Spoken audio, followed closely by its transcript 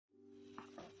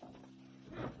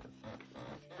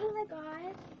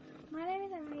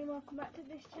welcome back to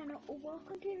this channel, or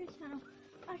welcome to this channel.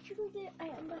 As you can see, I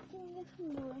am back in this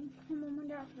room, from mum and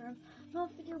dad's room.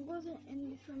 Last video wasn't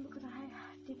in this room because I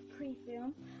did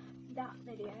pre-film that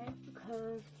video,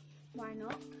 because why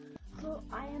not? So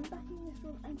I am back in this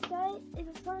room, and today is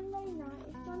a Sunday night.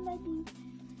 It's Sunday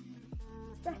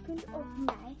the 2nd of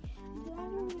May. Today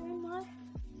I'm going to be doing my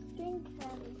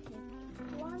skincare routine.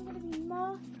 So I'm going to be doing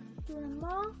a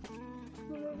mask,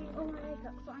 removing all my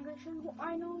makeup. So I'm going to show you what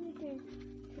I normally do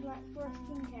to for a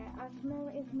skincare, as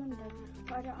tomorrow is Monday,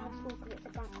 but I don't have school because it's a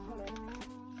bank holiday.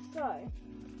 So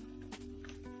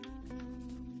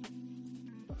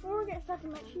before I get started,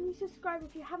 make sure you subscribe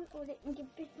if you haven't already and give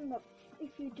this thumbs up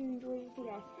if you do enjoy the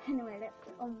video. Anyway, let's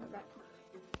get on with that.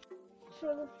 So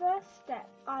the first step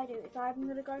I do is I'm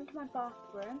going to go into my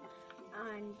bathroom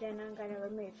and then I'm going to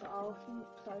remove. So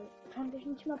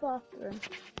transition to my bathroom.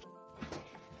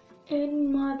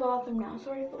 In my bathroom now.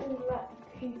 Sorry for all that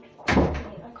huge quality,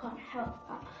 I can't help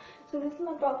that. So this is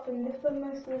my bathroom. This is where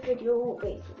most of the video will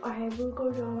be. I will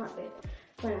go down that bit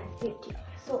when I speak to you.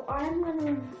 So I'm going to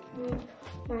remove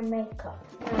my makeup.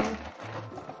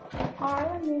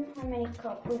 I remove my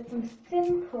makeup with some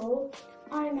simple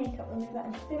eye makeup remover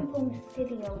and simple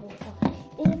micellar water.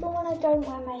 Even when I don't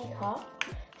wear makeup,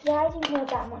 today I didn't wear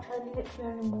that much, I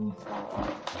literally only wore mascara.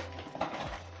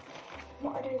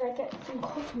 What I do is I get some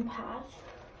cotton pads,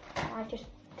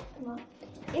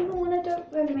 even when I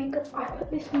don't wear makeup, I put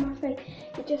this on my face.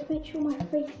 It just makes sure my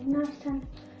face is nice and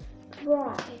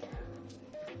dried.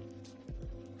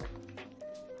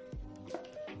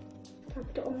 I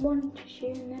put it on one tissue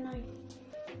and then I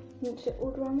rinse it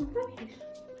all around my face.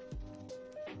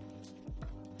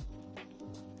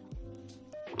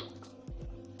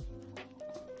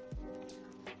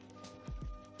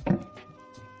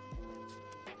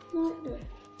 Like this.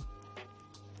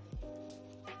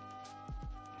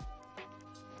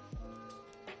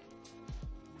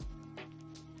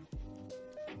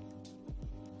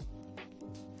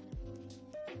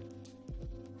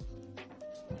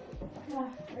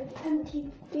 There's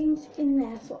empty things in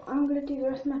there, so I'm going to do the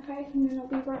rest of my face and then I'll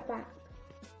be right back.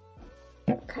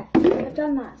 Okay, I've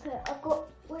done that. So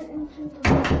went into the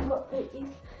room and got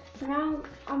these. Now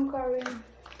I'm going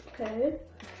to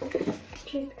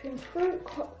choose between fruit,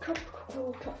 tropical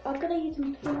water. I'm going to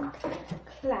use some pink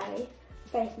clay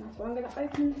face mask. So I'm going to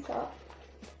open this up.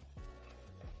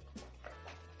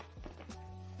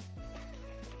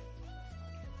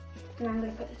 And I'm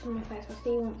going to put this on my face. I'll see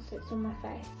once it's on my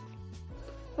face.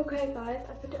 Okay guys,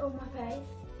 I put it on my face.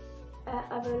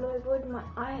 I've avoided my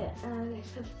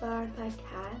eyelids as far as I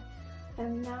can.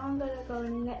 And now I'm going to go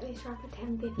and let this dry for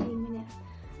 10-15 minutes.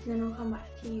 And then I'll come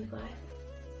back to you guys.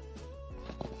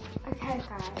 Okay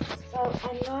guys, so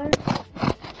I know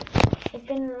it's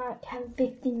been like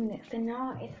 10-15 minutes, so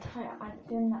now it's time. I'm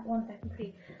doing that 1 second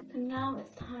pre. So now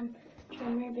it's time to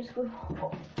remove this with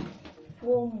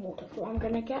warm water. So I'm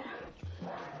gonna get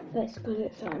this because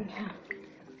it's on here.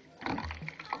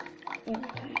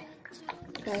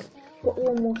 Okay, put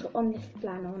warm water on this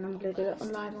flannel and I'm gonna do it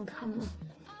live on camera.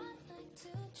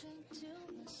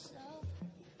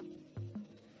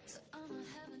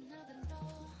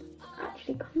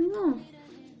 Actually coming on.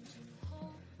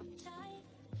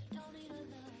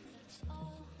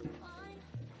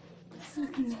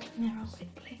 Look in the mirror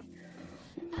quickly.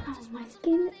 Ow, my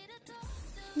skin.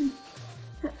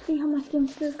 Let's see how my skin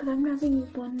feels because I've never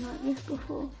used one like this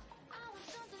before.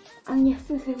 And yes,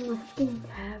 this is my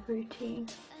skincare routine.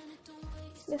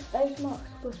 This face mask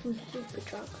was from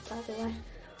Superdrug, by the way.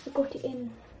 I got it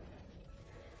in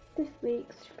this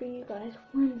week's for you guys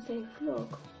Wednesday vlog.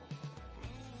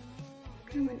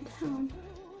 I went down.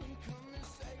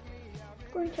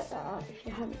 Go and check that out if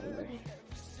you haven't already.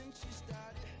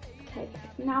 Okay,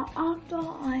 now after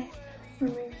I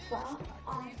remove that,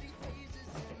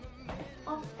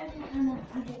 every time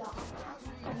I do that,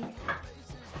 I have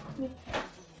my face.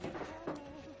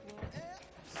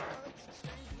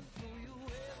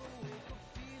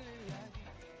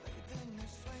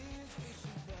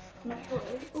 Make sure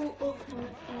it's all open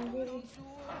and really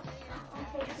the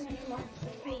face is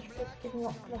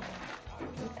not left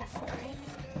with that, right?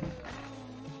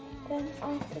 Then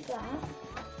after that,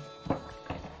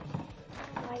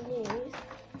 I use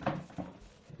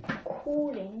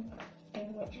cooling thing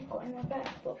which I've got in my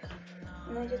best book,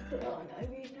 and I just put it on. I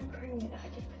use no cream with it, I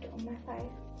just put it on my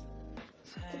face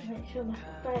to make sure my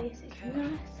face is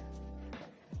nice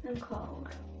and cold.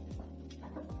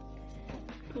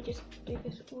 I just do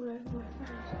this all over my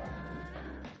face.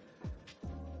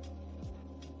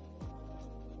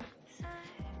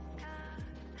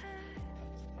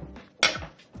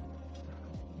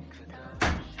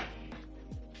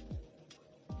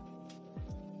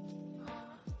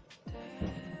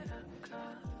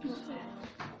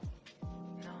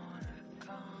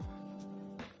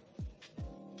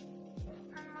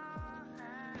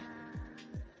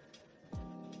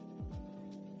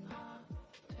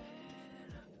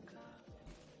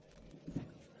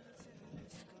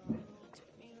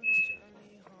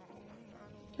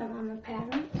 and my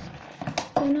parents.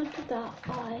 Then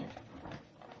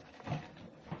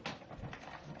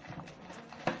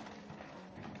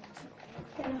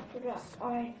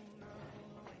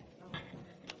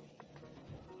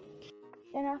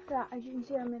after that, as you can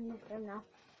see, I'm in this room now.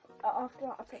 After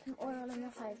that, I put some oil on my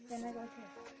face, then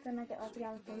I get up the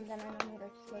other thing, then I normally go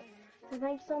to sleep. So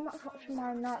thank you so much for watching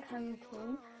my nighttime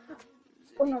routine.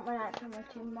 Well, not my nighttime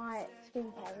routine, my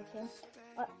skincare routine.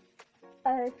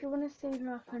 If you want to see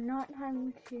like a nighttime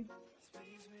routine,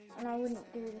 and I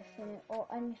wouldn't do this in it or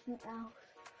anything else,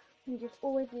 you just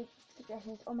always leave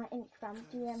suggestions on my Instagram,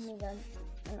 DM me them,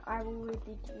 and I will read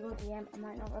your DM. I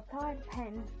might not reply,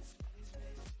 depends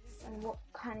on what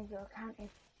kind of your account is.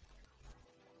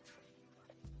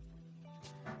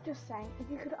 Just saying, if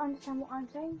you could understand what I'm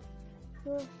saying,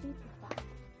 you're super fast.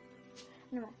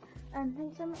 Anyway, thank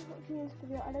you so much for watching this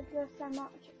video. I love you guys so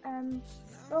much.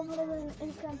 Don't follow me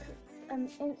on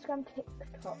Instagram,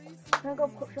 TikTok. I'm not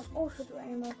going to put some all sorts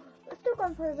anymore. But still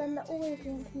going for them. They're always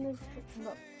linked in the description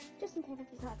box, just in case I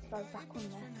decide to go back on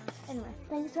there. Anyway,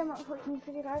 thank you so much for watching this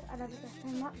video, guys. I love you guys so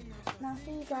much. And I'll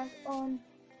see you guys on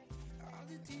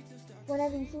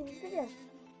whenever you see this video.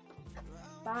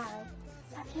 Bye.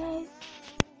 Cheers.